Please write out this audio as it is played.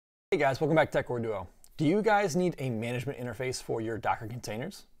Hey guys, welcome back to TechWord Duo. Do you guys need a management interface for your Docker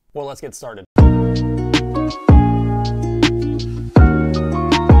containers? Well, let's get started. All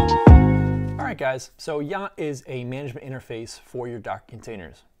right guys, so Yacht is a management interface for your Docker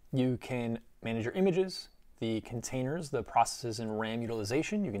containers. You can manage your images, the containers, the processes and RAM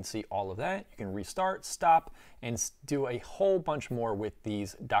utilization. You can see all of that. You can restart, stop, and do a whole bunch more with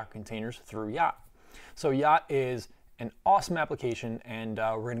these Docker containers through Yacht. So Yacht is an awesome application, and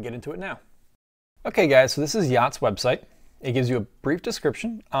we're going to get into it now. Okay guys, so this is Yacht's website. It gives you a brief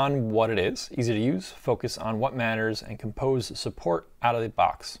description on what it is, easy to use, focus on what matters, and compose support out of the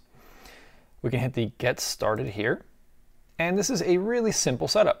box. We can hit the Get Started here, and this is a really simple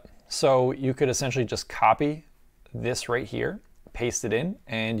setup. So you could essentially just copy this right here, paste it in,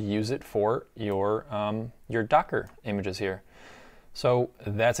 and use it for your Docker images here. So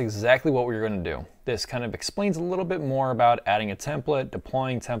that's exactly what we're going to do. This kind of explains a little bit more about adding a template,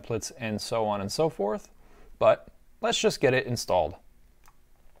 deploying templates, and so on and so forth. But let's just get it installed.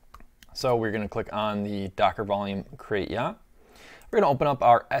 So we're going to click on the Docker volume Create Yacht. We're going to open up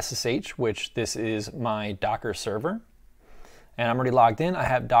our SSH, which this is my Docker server. And I'm already logged in. I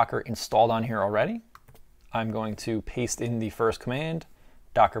have Docker installed on here already. I'm going to paste in the first command,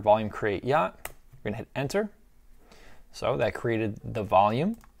 Docker volume Create Yacht. We're going to hit Enter. So that created the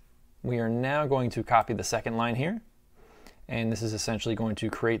volume. We are now going to copy the second line here. And this is essentially going to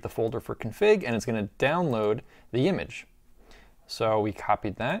create the folder for config, and it's going to download the image. So we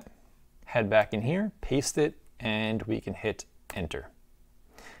copied that, head back in here, paste it, and we can hit Enter.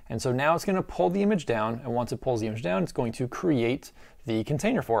 And so now it's going to pull the image down, and once it pulls the image down, it's going to create the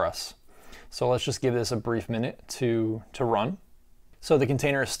container for us. So let's just give this a brief minute to run. So the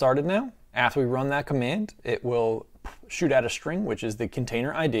container is started now. After we run that command, it will shoot out a string, which is the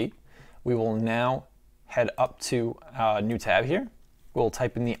container ID. We will now head up to a new tab here. We'll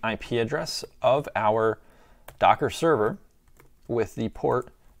type in the IP address of our Docker server with the port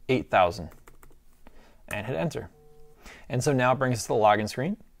 8000 and hit Enter. And so now it brings us to the login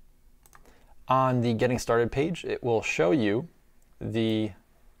screen. On the Getting Started page, it will show you the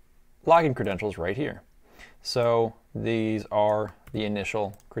login credentials right here. So these are the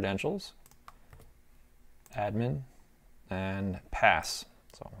initial credentials, admin, and pass.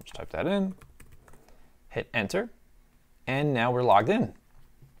 So I'll just type that in, hit Enter, and now we're logged in.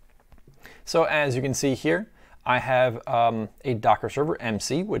 So as you can see here, I have a Docker server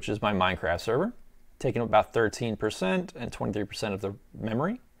MC, which is my Minecraft server, taking about 13% and 23% of the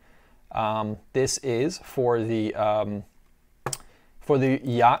memory. This is for the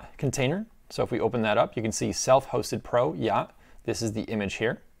Yacht container. So if we open that up, you can see self-hosted pro Yacht. This is the image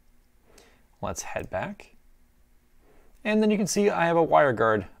here. Let's head back. And then you can see I have a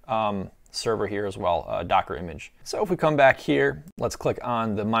WireGuard server here as well, a Docker image. So if we come back here, let's click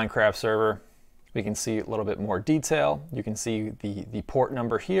on the Minecraft server. We can see a little bit more detail. You can see the port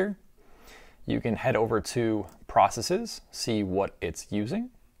number here. You can head over to processes, see what it's using.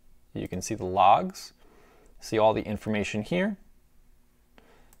 You can see the logs, see all the information here.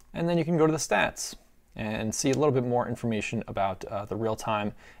 And then you can go to the stats and see a little bit more information about the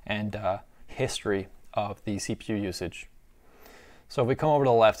real-time and history of the CPU usage. So if we come over to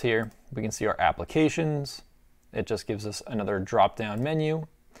the left here, we can see our applications. It just gives us another drop-down menu,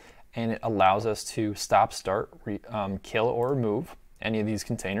 and it allows us to stop, start, kill, or remove any of these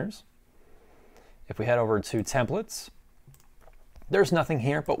containers. If we head over to templates, there's nothing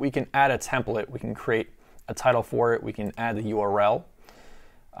here, but we can add a template. We can create a title for it. We can add the URL.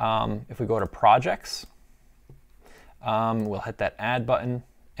 If we go to projects, we'll hit that add button.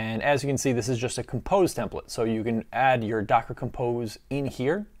 And as you can see, this is just a compose template. So you can add your Docker compose in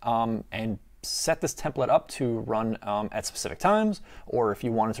here and set this template up to run at specific times, or if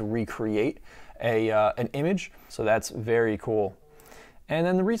you wanted to recreate an image. So that's very cool. And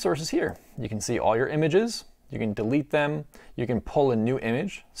then the resources here. You can see all your images. You can delete them. You can pull a new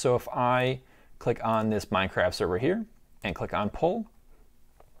image. So if I click on this Minecraft server here and click on pull,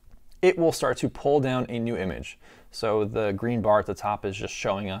 it will start to pull down a new image. So the green bar at the top is just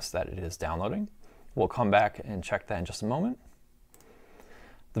showing us that it is downloading. We'll come back and check that in just a moment.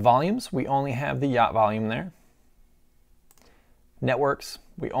 The volumes, we only have the Yacht volume there. Networks,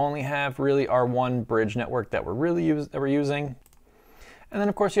 we only have really our one bridge network that we're using. And then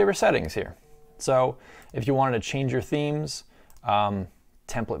of course you have your settings here. So if you wanted to change your themes,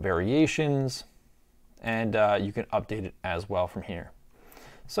 template variations, and you can update it as well from here.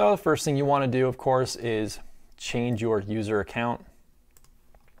 So the first thing you want to do, of course, is change your user account.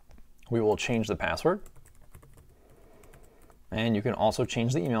 We will change the password. And you can also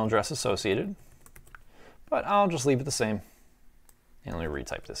change the email address associated, but I'll just leave it the same. And let me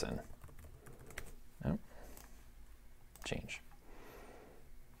retype this in. Oh. Change.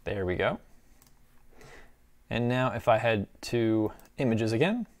 There we go. And now if I head to images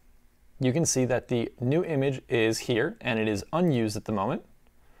again, you can see that the new image is here and it is unused at the moment.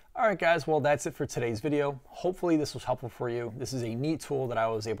 All right, guys, well, that's it for today's video. Hopefully this was helpful for you. This is a neat tool that I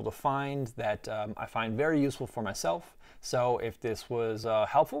was able to find that I find very useful for myself. So if this was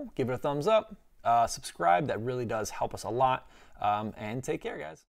helpful, give it a thumbs up, subscribe. That really does help us a lot. And take care, guys.